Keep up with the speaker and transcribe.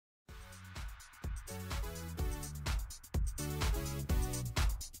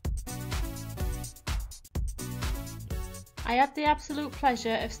I had the absolute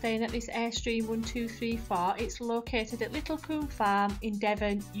pleasure of staying at this Airstream 1234. It's located at Little Coombe Farm in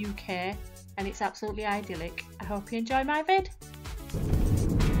Devon, UK, and it's absolutely idyllic. I hope you enjoy my vid.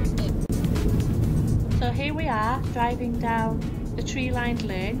 So here we are, driving down the tree-lined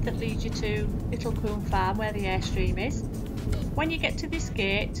lane that leads you to Little Coombe Farm where the Airstream is. When you get to this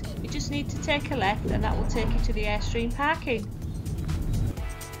gate, you just need to take a left and that will take you to the Airstream parking.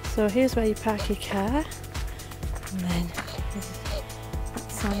 So here's where you park your car, and then there's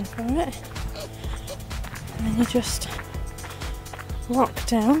that sign for it, and then you just walk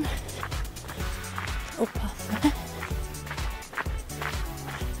down up path there.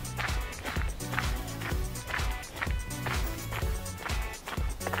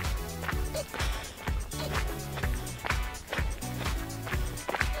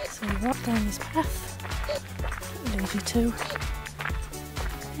 So you walk down this path, it leads you to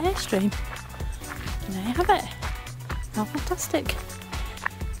Airstream, and there you have it. How fantastic!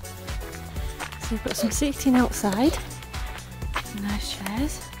 So you've got some seating outside, some nice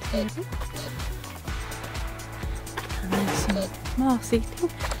chairs, table, and then some more seating,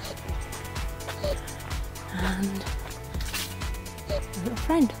 and a little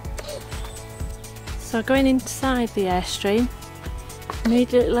friend. So going inside the Airstream,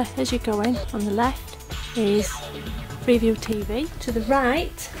 immediately as you go in, on the left is Freeview TV. To the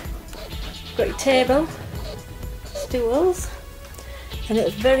right, you've got your table, stools, and at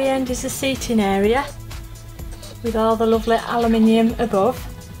the very end is the seating area with all the lovely aluminium above.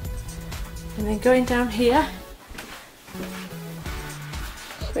 And then going down here,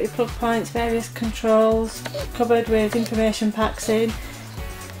 got your plug points, various controls, cupboard with information packs in.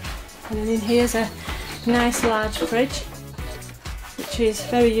 And then in here's a nice large fridge, which is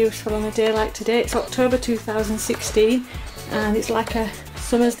very useful on a day like today. It's October 2016 and it's like a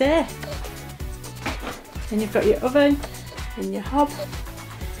summer's day. Then you've got your oven and your hob,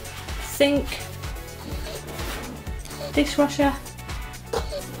 sink, dishwasher,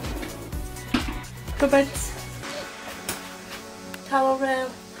 cupboards, towel rail,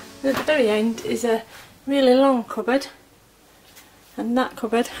 and at the very end is a really long cupboard, and that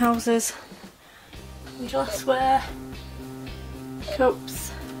cupboard houses your glassware,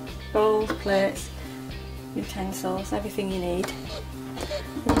 cups, bowls, plates, utensils, everything you need.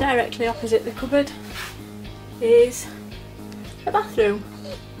 And directly opposite the cupboard is a bathroom.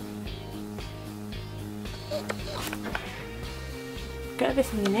 Got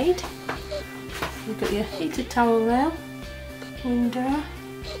everything you need. You've got your heated towel rail, window,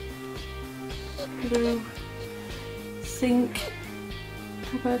 loo, sink,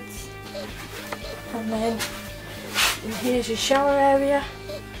 cupboards, and then here's your shower area.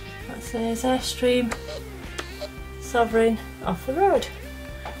 That says Airstream Sovereign off the road.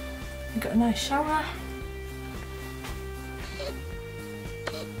 You've got a nice shower.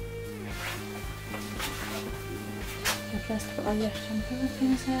 The place to put all your shampoo and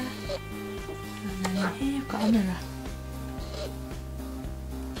things there. And then in here you've got a mirror.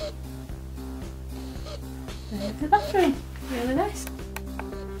 There's the bathroom. Really nice.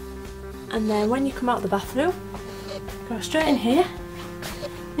 And then when you come out of the bathroom, go straight in here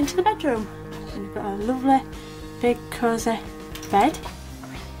into the bedroom, and you've got a lovely big cosy bed,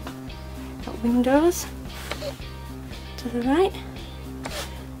 got windows to the right,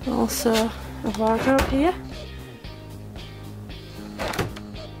 also a wardrobe here,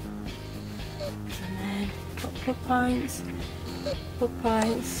 and then got plug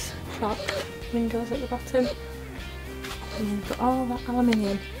points, clock, windows at the bottom, and then you've got all that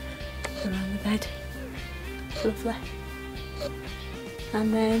aluminium around the bed. It's lovely.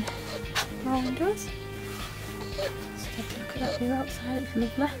 And then more windows. Let's take a look at that view outside, it's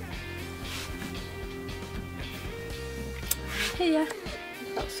lovely. Here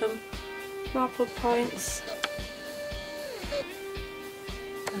we've got some more plug points,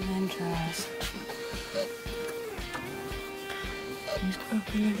 and then drawers. Just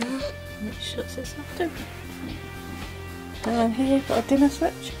open the door and it shuts itself too. And here you've got a dimmer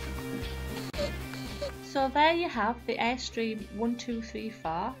switch. So there you have the Airstream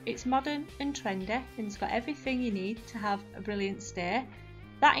 1234. It's modern and trendy and it's got everything you need to have a brilliant stay.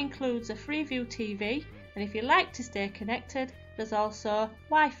 That includes a Freeview TV, and if you like to stay connected, there's also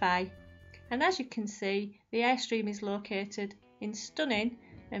Wi-Fi. And as you can see, the Airstream is located in stunning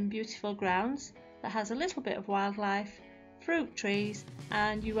and beautiful grounds that has a little bit of wildlife, fruit trees,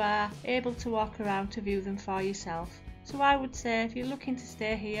 and you are able to walk around to view them for yourself. So I would say if you're looking to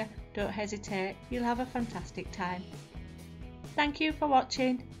stay here, don't hesitate, you'll have a fantastic time. Thank you for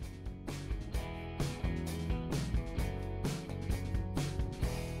watching.